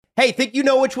Hey, think you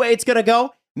know which way it's going to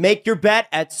go? Make your bet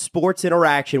at Sports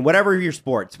Interaction. Whatever your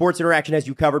sport, Sports Interaction has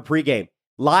you covered pregame.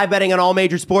 Live betting on all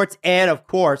major sports, and of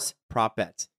course, prop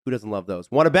bets. Who doesn't love those?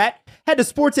 Want to bet? Head to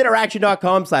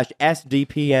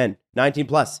sportsinteraction.com/SDPN. 19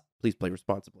 plus. Please play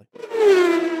responsibly.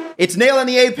 It's Nail in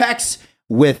the Apex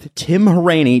with Tim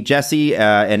Hauraney, Jesse,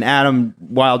 and Adam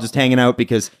Wild just hanging out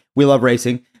because we love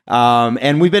racing.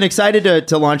 And we've been excited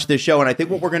to launch this show. And I think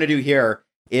what we're going to do here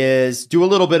is do a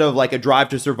little bit of like a Drive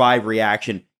to Survive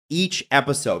reaction each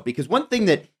episode. Because one thing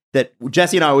that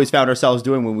Jesse and I always found ourselves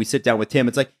doing when we sit down with Tim,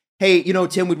 it's like, hey,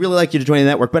 Tim, we'd really like you to join the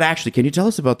network, but actually, can you tell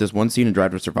us about this one scene in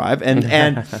Drive to Survive? And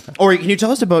or can you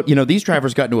tell us about, these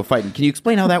drivers got into a fight, and can you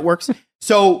explain how that works?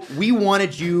 So we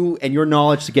wanted you and your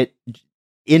knowledge to get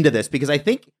into this, because I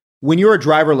think when you're a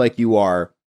driver like you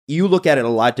are, you look at it a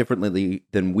lot differently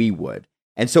than we would.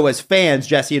 And so as fans,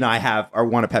 Jesse and I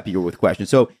want to pepper you with questions.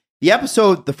 So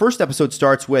the first episode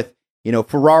starts with,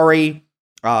 Ferrari,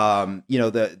 the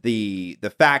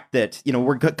fact that,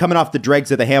 we're coming off the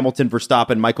dregs of the Hamilton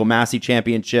Verstappen Michael Massey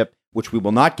championship, which we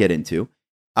will not get into.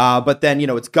 But then,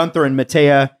 it's Gunther and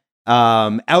Mattia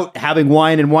out having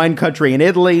wine in wine country in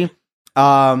Italy.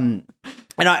 And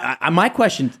my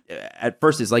question at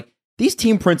first is like, these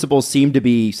team principals seem to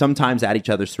be sometimes at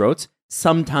each other's throats,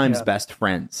 sometimes best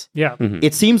friends. Yeah. Mm-hmm.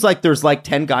 It seems like there's like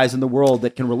 10 guys in the world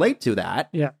that can relate to that.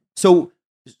 Yeah. So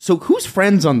who's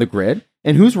friends on the grid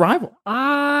and who's rival?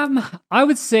 I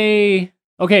would say,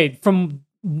 okay, from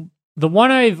the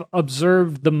one I've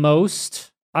observed the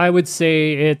most, I would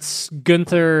say it's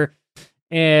Gunther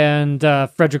and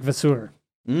Frederick Vasseur.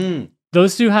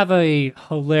 Those two have a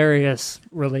hilarious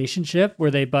relationship where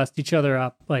they bust each other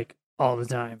up like all the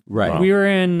time. Right. We were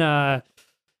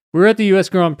at the U.S.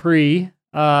 Grand Prix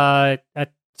at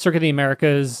Circuit of the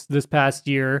Americas this past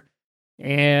year,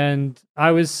 and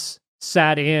I was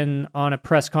sat in on a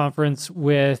press conference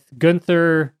with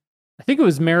Gunther. I think it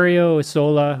was Mario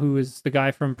Isola, who was the guy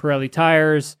from Pirelli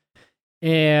Tires,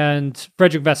 and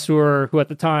Frederick Vasseur, who at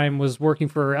the time was working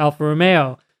for Alfa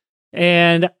Romeo.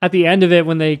 And at the end of it,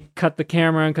 when they cut the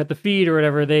camera and cut the feed or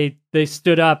whatever, they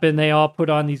stood up and they all put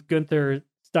on these Gunther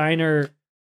Steiner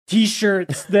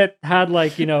t-shirts that had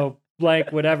like,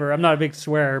 blank whatever. I'm not a big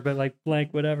swearer, but like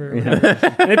blank whatever. And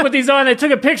they put these on. They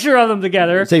took a picture of them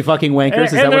together. Say fucking wankers.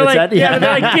 Is that what it said? Yeah,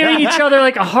 they're like giving each other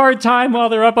like a hard time while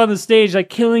they're up on the stage, like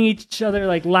killing each other,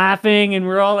 like laughing. And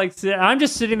we're all like, I'm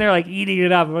just sitting there like eating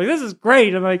it up. I'm like, this is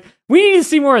great. I'm like, we need to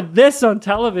see more of this on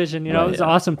television. It's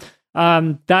awesome.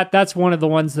 That's one of the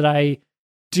ones that I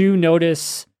do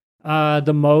notice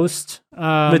the most.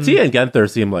 Mattia and Gunther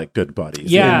seem like good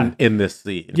buddies in this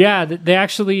scene. Yeah,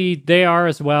 they are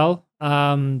as well.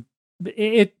 Gunther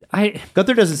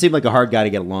doesn't seem like a hard guy to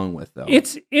get along with, though.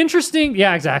 It's interesting.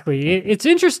 Yeah, exactly. It's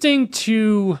interesting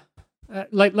to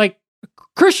like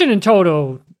Christian and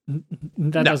Toto.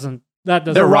 That doesn't.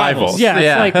 They're rivals. Yeah,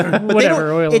 it's like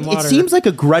whatever. Oil and water. It seems like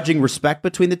a grudging respect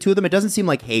between the two of them. It doesn't seem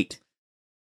like hate.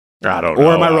 I don't know.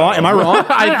 Or am I wrong?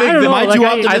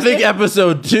 I think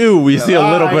episode 2 we see a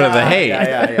little bit of the hate.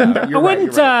 Yeah.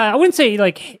 I wouldn't say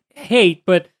like hate,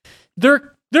 but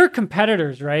they're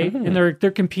competitors, right? And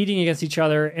they're competing against each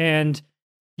other, and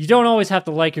you don't always have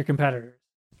to like your competitors.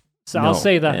 So I'll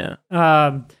say that.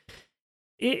 Yeah.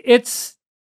 It's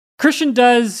Christian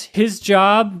does his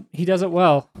job. He does it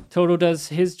well. Toto does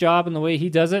his job in the way he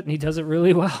does it, and he does it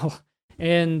really well.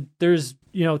 And there's,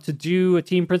 to do a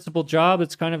team principal job,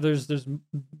 it's kind of, there's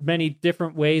many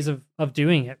different ways of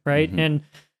doing it, right? And,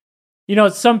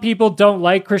 some people don't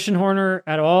like Christian Horner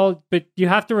at all, but you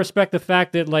have to respect the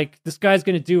fact that, like, this guy's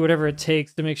going to do whatever it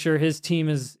takes to make sure his team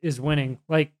is winning.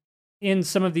 Like, in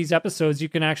some of these episodes, you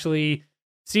can actually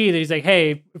see that he's like,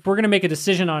 hey, if we're going to make a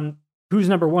decision on who's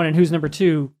number 1 and who's number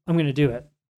 2, I'm going to do it.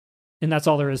 And that's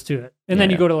all there is to it. And then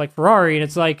you go to, like, Ferrari, and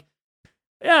it's like,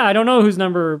 yeah, I don't know who's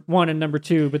number 1 and number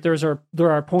 2, but there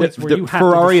are points where you have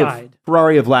to decide.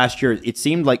 Ferrari of last year, it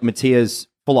seemed like Mattia's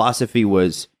philosophy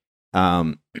was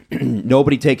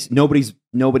nobody's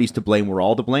to blame, we're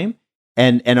all to blame.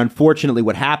 And unfortunately,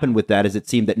 what happened with that is it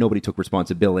seemed that nobody took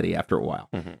responsibility after a while,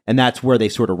 and that's where they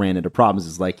sort of ran into problems.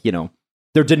 Is like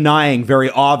they're denying very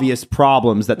obvious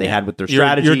problems that they had with their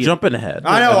strategy. You're jumping ahead.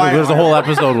 I know. There's a whole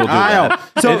episode we'll do that.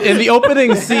 So in the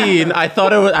opening scene, I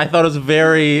thought it was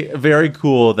very, very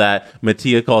cool that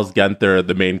Mattia calls Gunther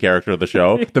the main character of the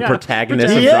show, the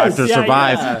protagonist of Drive to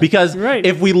Survive. Yeah. Because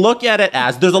if we look at it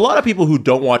as, there's a lot of people who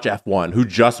don't watch F1 who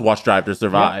just watch Drive to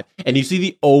Survive, and you see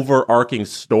the overarching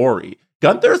story.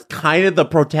 Gunther's kind of the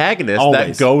protagonist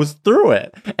that goes through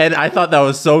it. And I thought that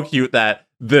was so cute that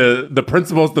the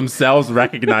principals themselves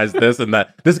recognize this and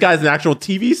that this guy's an actual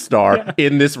TV star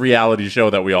in this reality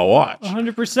show that we all watch.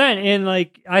 100%. And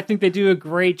like, I think they do a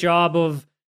great job of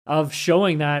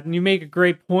showing that. And you make a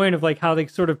great point of like how they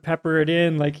sort of pepper it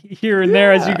in like here and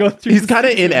there as you go through. He's kind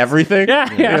of in everything. Yeah.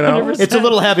 You know? It's a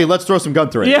little heavy. Let's throw some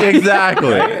Gunther in. Yeah. Exactly.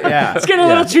 Yeah. It's getting a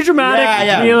little too dramatic.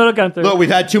 Yeah. Need a little Gunther. Look, we've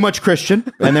had too much Christian,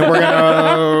 and then we're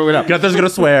gonna. Gunther's gonna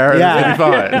swear. Yeah. It's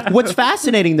gonna be fine. What's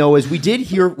fascinating though is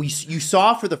you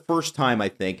saw for the first time, I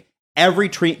think, every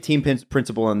team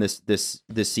principal on this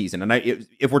season. And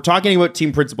if we're talking about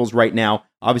team principals right now,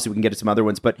 obviously we can get to some other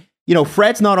ones, but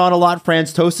Fred's not on a lot.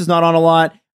 Franz Tost is not on a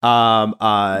lot.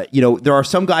 There are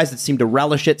some guys that seem to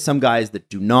relish it, some guys that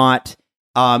do not.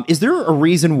 Is there a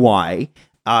reason why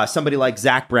somebody like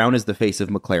Zach Brown is the face of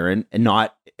McLaren and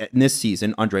not in this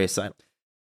season Andreas Seidl?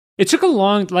 It took a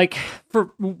long,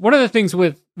 for one of the things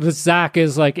with Zach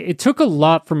is it took a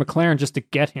lot for McLaren just to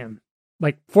get him.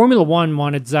 Like Formula One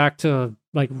wanted Zach to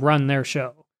run their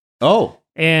show. Oh,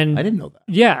 and I didn't know that.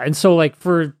 Yeah, and so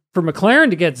for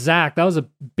McLaren to get Zach, that was a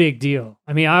big deal.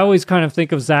 I mean, I always kind of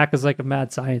think of Zach as like a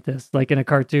mad scientist, like in a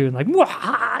cartoon, like he's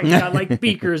got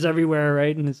beakers everywhere,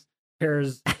 right? And his hair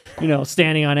is,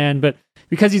 standing on end. But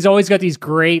because he's always got these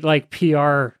great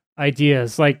PR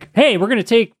ideas, like, hey, we're gonna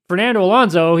take Fernando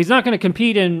Alonso. He's not gonna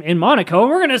compete in Monaco.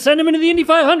 We're gonna send him into the Indy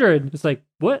 500. It's like,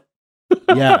 what?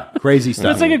 Yeah, crazy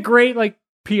stuff. It's like a great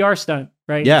PR stunt,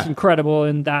 right? Yeah. It's incredible,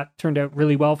 and that turned out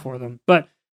really well for them. But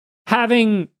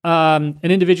having an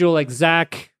individual like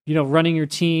Zach, running your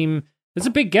team, it's a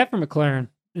big get for McLaren,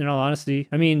 in all honesty.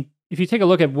 I mean, if you take a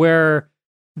look at where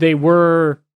they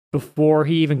were before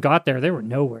he even got there, they were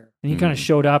nowhere. And he kind of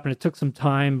showed up, and it took some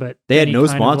time, but they had no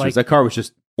sponsors. That car was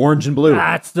just orange and blue.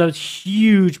 That's the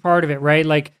huge part of it, right?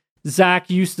 Like, Zach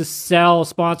used to sell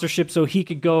sponsorship so he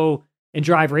could go and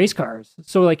drive race cars.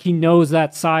 So he knows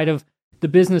that side of the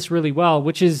business really well,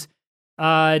 which is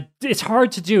it's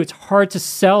hard to do. It's hard to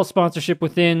sell sponsorship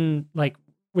within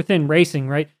racing,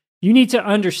 right? You need to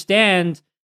understand,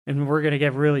 and we're going to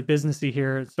get really businessy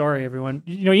here. Sorry, everyone.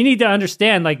 You need to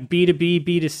understand B2B,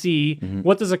 B2C.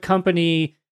 What does a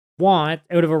company want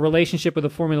out of a relationship with a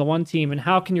Formula One team, and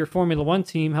how can your Formula One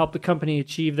team help the company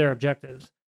achieve their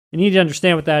objectives? You need to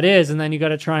understand what that is, and then you got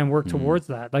to try and work towards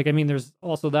that. There's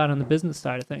also that on the business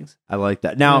side of things. I like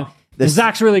that. Now,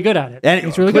 Zach's really good at it. And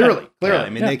he's really clearly. good at it. I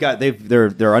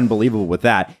mean, they're unbelievable with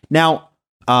that. Now,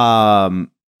 a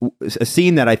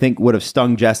scene that I think would have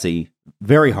stung Jesse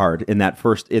very hard in that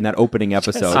opening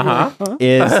episode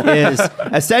is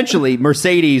essentially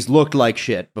Mercedes looked like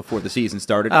shit before the season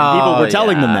started, and people were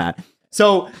telling them that.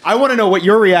 So I want to know what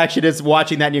your reaction is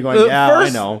watching that, and you're going, first, I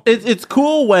know. It's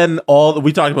cool when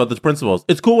we talked about the principals.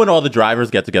 It's cool when all the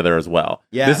drivers get together as well.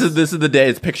 Yes. This is the day.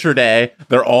 It's picture day.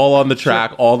 They're all on the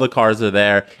track. All the cars are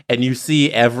there, and you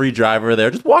see every driver there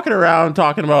just walking around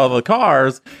talking about all the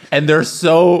cars, and they're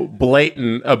so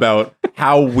blatant about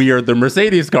how weird the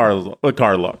Mercedes car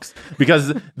looks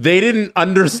because they didn't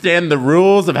understand the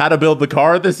rules of how to build the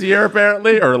car this year,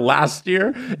 apparently, or last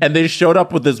year, and they showed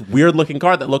up with this weird looking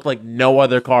car that looked like no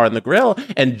other car in the grill,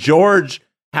 and George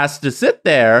has to sit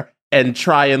there and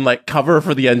try and cover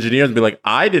for the engineers and be like,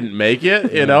 I didn't make it,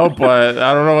 but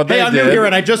I don't know what they did. Hey, I'm new here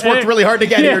and I just worked really hard to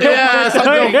get here.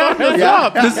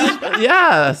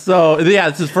 So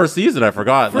it's his first season. I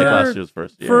forgot. Last year's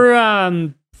first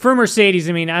year. For Mercedes,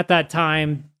 I mean, at that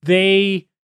time, they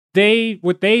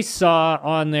what they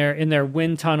saw in their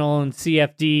wind tunnel and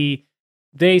CFD,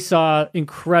 they saw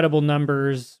incredible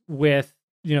numbers with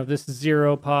this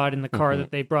zero pod in the car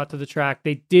that they brought to the track.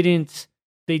 They didn't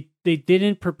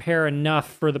prepare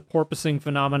enough for the porpoising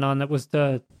phenomenon that was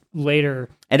to later.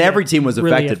 And every team was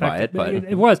affected by it, but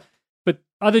it was. But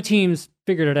other teams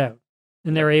figured it out,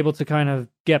 and they were able to kind of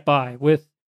get by. With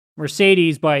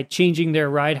Mercedes, by changing their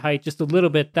ride height just a little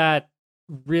bit, that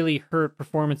really hurt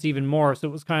performance even more. So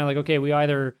it was kind of like, okay, we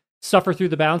either suffer through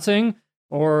the bouncing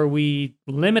or we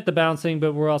limit the bouncing,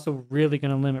 but we're also really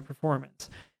going to limit performance.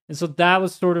 And so that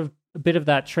was sort of a bit of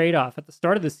that trade-off. At the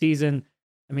start of the season,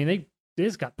 I mean, they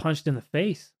just got punched in the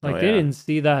face. They didn't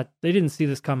see that. They didn't see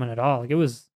this coming at all. It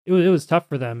was tough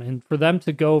for them. And for them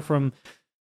to go from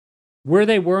where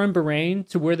they were in Bahrain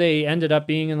to where they ended up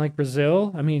being in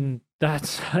Brazil, I mean,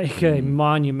 that's a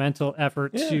monumental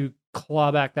effort to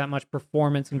claw back that much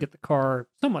performance and get the car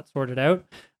somewhat sorted out.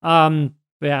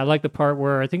 But I like the part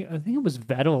where I think it was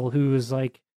Vettel who was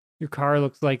like, your car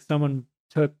looks like someone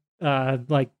took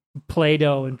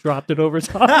Play-Doh and dropped it over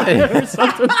top of it or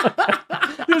something.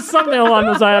 It was something along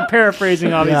those lines. I'm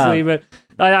paraphrasing, obviously, but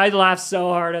I laughed so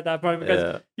hard at that point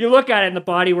because you look at it and the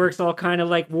bodywork's all kind of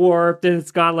like warped and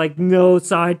it's got like no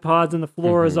side pods and the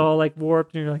floor is all like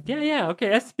warped and you're like, yeah,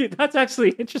 okay, that's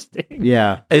actually interesting.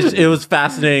 Yeah. It was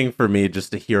fascinating for me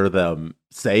just to hear them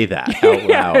say that out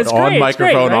loud on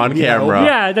microphone, right? on camera.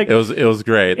 Yeah, it was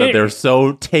great that they're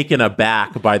so taken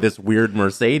aback by this weird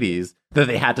Mercedes that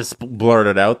they had to blurt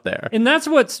it out there. And that's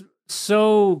what's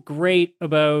so great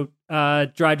about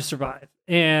Drive to Survive.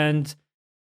 And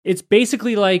it's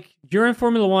basically like you're in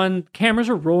Formula One, cameras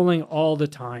are rolling all the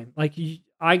time. Like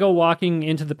I go walking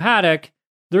into the paddock,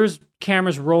 there's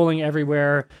cameras rolling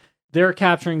everywhere. They're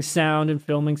capturing sound and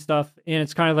filming stuff. And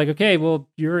it's kind of like, okay, well,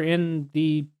 you're in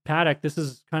the paddock. This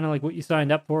is kind of like what you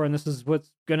signed up for. And this is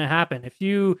what's going to happen. It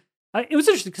was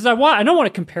interesting because I don't want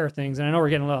to compare things. And I know we're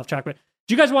getting a little off track, but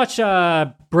did you guys watch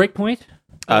Breakpoint?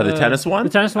 The tennis one? The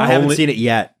tennis one? I haven't seen it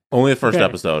yet. Only the first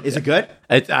episode. Is it good?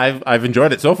 I've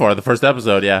enjoyed it so far. The first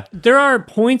episode, yeah. There are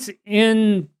points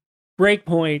in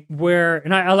Breakpoint where,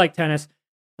 and I like tennis,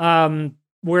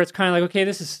 where it's kind of like, okay,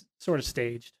 this is sort of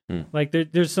staged. Like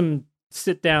there's some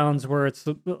sit downs where it's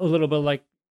a little bit like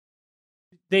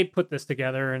they put this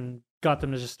together and got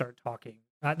them to just start talking.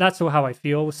 That's how I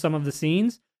feel with some of the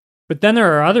scenes. But then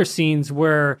there are other scenes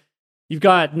where you've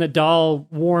got Nadal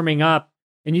warming up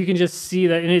and you can just see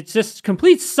that, and it's just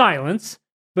complete silence.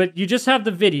 But you just have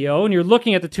the video and you're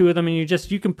looking at the two of them and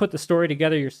you can put the story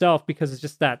together yourself because it's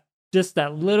just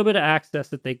that little bit of access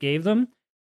that they gave them.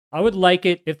 I would like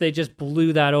it if they just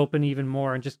blew that open even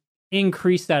more and just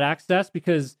increase that access,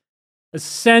 because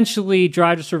essentially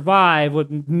Drive to Survive, what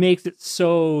makes it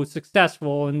so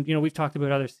successful, and we've talked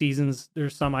about other seasons,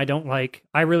 there's some I don't like.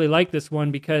 I really like this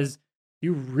one because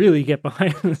you really get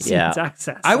behind the scenes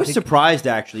access. I was surprised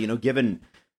actually, given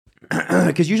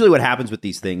because usually what happens with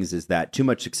these things is that too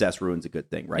much success ruins a good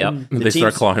thing, right? Yep. They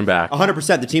start clawing back.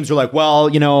 100%. The teams are like, well,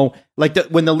 like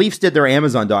when the Leafs did their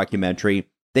Amazon documentary,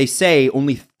 they say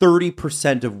only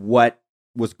 30% of what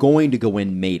was going to go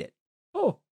in made it.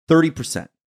 Oh. 30%.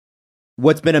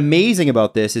 What's been amazing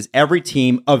about this is every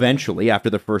team eventually,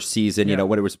 after the first season,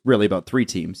 when it was really about 3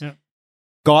 teams,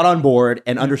 got on board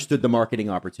and understood the marketing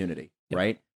opportunity,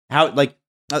 right? How, like,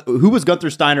 who was Gunther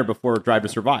Steiner before Drive to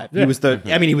Survive? He was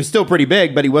he was still pretty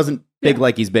big, but he wasn't big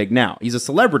like he's big now. He's a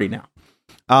celebrity now.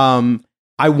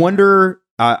 I wonder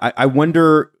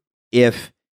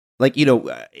if, like,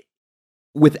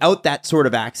 without that sort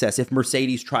of access, if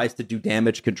Mercedes tries to do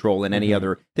damage control in any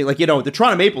other thing, like, the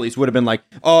Toronto Maple Leafs would have been like,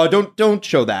 oh, don't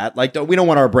show that. Like, we don't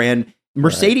want our brand.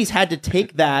 Mercedes had to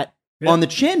take that on the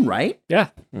chin, right? Yeah.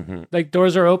 Like,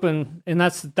 doors are open, and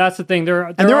that's the thing.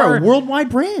 They're a worldwide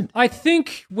brand. I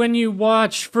think when you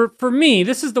watch, for me,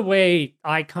 this is the way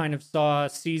I kind of saw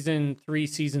season 3,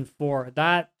 season 4.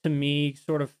 That to me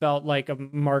sort of felt like a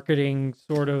marketing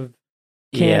sort of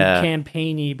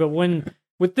campaigny. But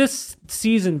with this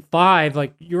season 5,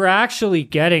 like, you're actually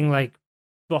getting like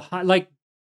behind, like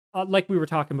we were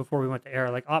talking before we went to air,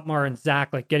 like Otmar and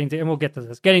Zach, like and we'll get to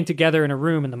this, getting together in a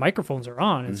room and the microphones are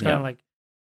on. It's kind of like,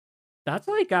 that's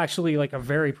like actually like a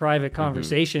very private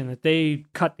conversation that they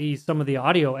cut some of the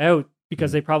audio out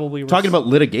because they probably were talking about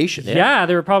litigation. Yeah,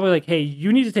 they were probably like, hey,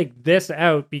 you need to take this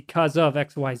out because of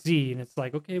XYZ. And it's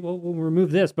like, okay, well, we'll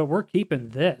remove this, but we're keeping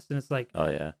this. And it's like, oh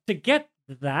yeah, to get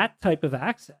that type of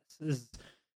access is,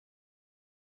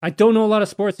 I don't know a lot of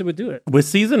sports that would do it. With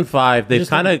season 5, they've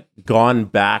kind of gone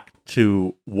back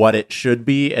to what it should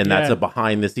be, and that's a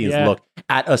behind-the-scenes look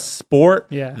at a sport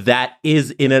that is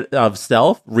in and of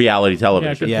self reality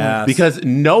television. Yeah, because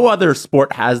no other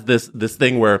sport has this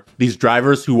thing where these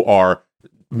drivers who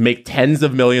make tens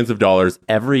of millions of dollars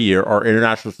every year, are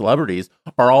international celebrities,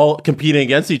 are all competing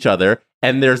against each other.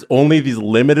 And there's only these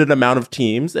limited amount of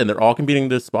teams, and they're all competing in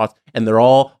their spots, and they're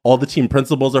all the team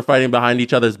principals are fighting behind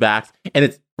each other's backs, and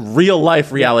it's real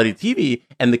life reality TV,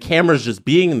 and the camera's just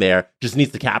being there just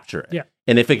needs to capture it. Yeah.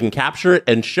 And if it can capture it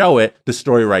and show it, the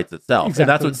story writes itself. Exactly. And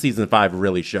that's what season 5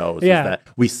 really shows, is that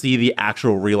we see the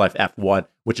actual real life F1,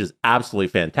 which is absolutely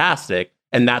fantastic.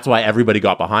 And that's why everybody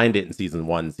got behind it in season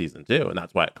 1 and season 2, and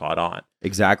that's why it caught on.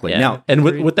 Exactly. Yeah. Now, and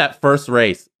with that first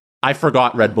race, I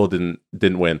forgot Red Bull didn't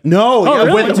win. No,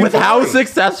 really? With how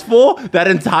successful that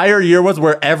entire year was,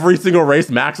 where every single race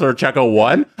Max or Checo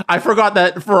won, I forgot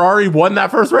that Ferrari won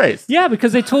that first race. Yeah,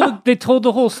 because they told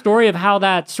the whole story of how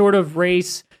that sort of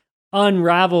race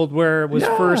unraveled, where it was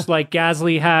first like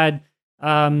Gasly had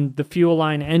the fuel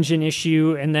line engine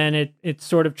issue, and then it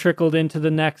sort of trickled into the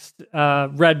next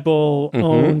Red Bull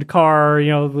owned car. I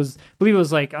believe it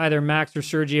was like either Max or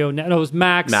Sergio. No, it was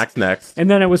Max. Max next. And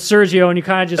then it was Sergio, and you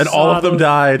kind of just all of them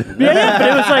died. Yeah, but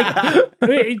it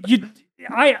was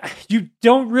like you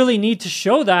don't really need to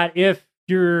show that if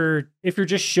you're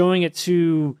just showing it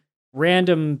to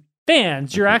random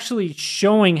fans, you're actually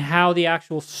showing how the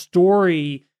actual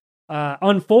story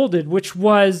unfolded, which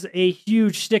was a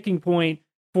huge sticking point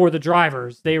for the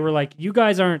drivers. They were like, you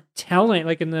guys aren't telling,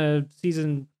 like in the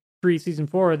season 3, season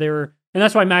 4, they were, and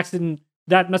that's why Max didn't.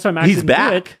 That's why Max he's didn't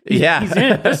back. do it. He's in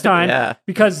it this time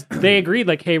because they agreed,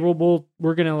 like, hey,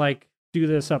 we're gonna like do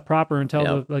this up proper and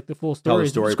tell the full story.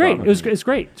 It's great. It's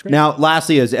great. Now,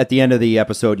 lastly, is at the end of the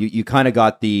episode, you kind of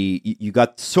got the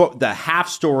half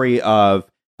story of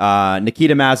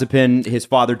Nikita Mazepin, his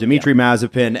father Dmitry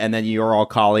Mazepin, and then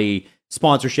Uralkali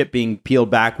sponsorship being peeled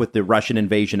back with the Russian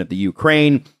invasion of the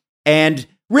Ukraine. And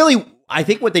really, I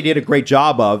think what they did a great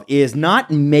job of is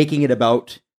not making it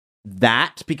about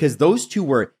that, because those two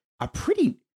were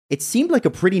it seemed like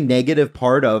a pretty negative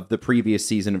part of the previous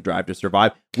season of Drive to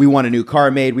Survive. We want a new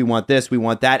car made, we want this, we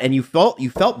want that. And you felt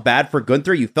bad for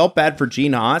Gunther, you felt bad for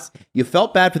Gene Haas, you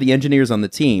felt bad for the engineers on the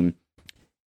team.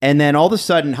 And then all of a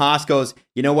sudden, Haas goes,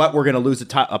 you know what? We're going to lose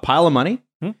a pile of money,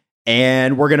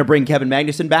 and we're going to bring Kevin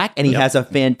Magnussen back. And he has a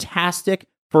fantastic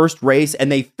first race,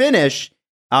 and they finish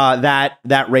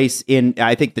that race in.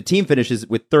 I think the team finishes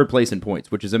with 3rd place in points,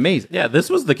 which is amazing. Yeah,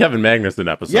 this was the Kevin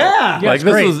Magnussen episode. Yeah, like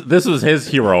this was his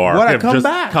hero arc. What a of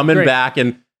comeback! Coming back,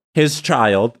 and his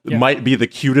child might be the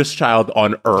cutest child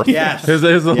on earth. Yes. His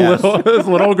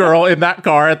little girl in that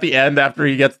car at the end after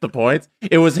he gets the points.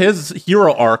 It was his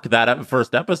hero arc that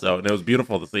first episode, and it was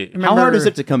beautiful to see. How hard is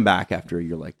it to come back after a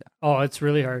year like that? Oh, it's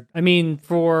really hard. I mean,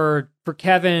 for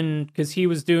Kevin, because he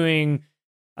was doing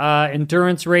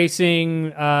endurance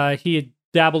racing, he had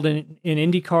dabbled in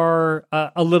IndyCar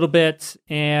a little bit,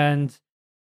 and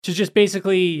to just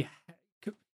basically...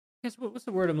 what's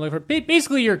the word I'm looking for?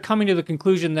 Basically, you're coming to the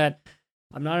conclusion that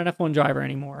I'm not an F1 driver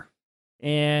anymore.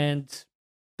 And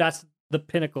that's the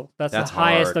pinnacle. That's the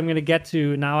highest hard. I'm going to get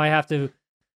to. Now I have to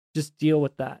just deal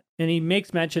with that. And he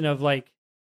makes mention of, like,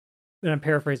 and I'm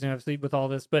paraphrasing obviously with all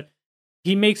this, but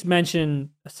he makes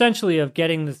mention essentially of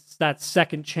getting that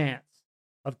second chance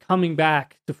of coming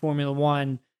back to Formula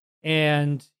One.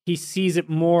 And he sees it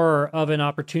more of an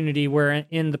opportunity where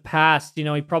in the past,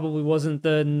 he probably wasn't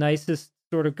the nicest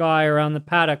sort of guy around the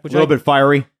paddock, which a little bit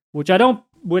fiery, which I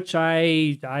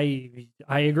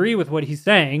agree with what he's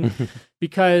saying,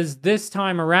 because this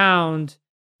time around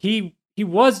he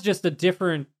was just a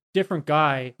different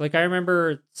guy. Like, I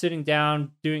remember sitting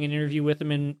down doing an interview with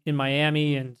him in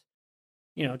Miami, and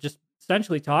just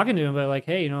essentially talking to him about, like,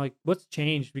 hey, like, what's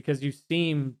changed, because you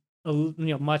seem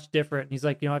much different. And he's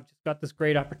like, I've just got this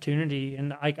great opportunity,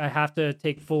 and I have to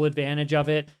take full advantage of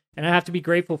it, and I have to be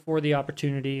grateful for the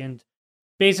opportunity, and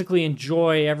basically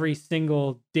enjoy every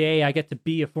single day I get to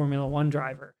be a Formula One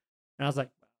driver. And I was like,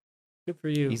 good for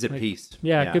you. He's at peace.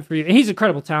 Yeah, good for you. And he's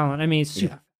incredible talent. I mean, he's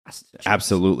super fast.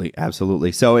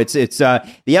 Absolutely. So it's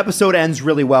the episode ends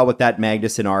really well with that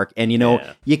Magnussen arc, and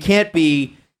you can't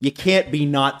be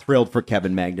not thrilled for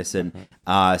Kevin Magnussen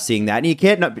seeing that, and you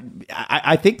can't not.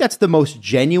 I think that's the most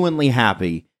genuinely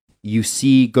happy you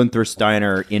see Gunther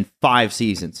Steiner in 5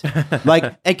 seasons.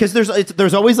 Like, because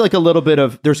there's always like a little bit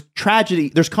of, there's tragedy,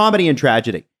 there's comedy and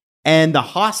tragedy. And the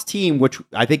Haas team, which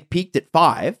I think peaked at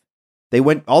 5, they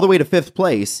went all the way to 5th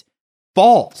place,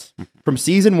 falls from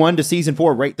season 1 to season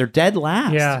 4, right? They're dead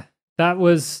last. Yeah,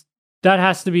 that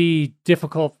has to be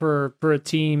difficult for a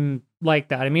team like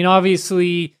that. I mean,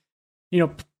 obviously,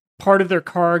 part of their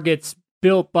car gets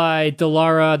built by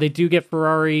Dallara. They do get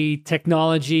Ferrari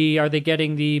technology. Are they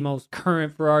getting the most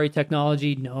current Ferrari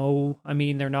technology? No. I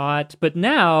mean, they're not. But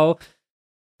now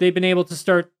they've been able to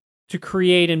start to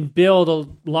create and build a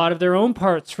lot of their own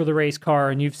parts for the race car.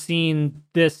 And you've seen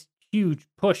this huge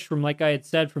push from, like I had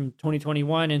said, from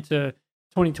 2021 into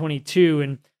 2022.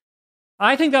 And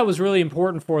I think that was really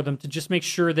important for them to just make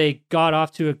sure they got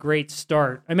off to a great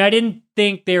start. I mean, I didn't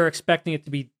think they were expecting it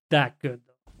to be that good,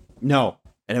 though. No.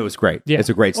 And it was great. Yeah. It's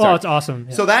a great start. Oh, it's awesome.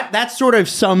 Yeah. So that sort of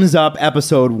sums up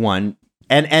episode 1.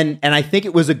 And I think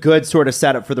it was a good sort of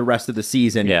setup for the rest of the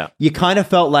season. Yeah. You kind of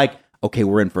felt like, okay,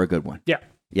 we're in for a good one.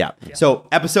 Yeah. So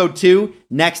episode 2,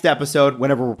 next episode,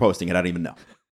 whenever we're posting it, I don't even know.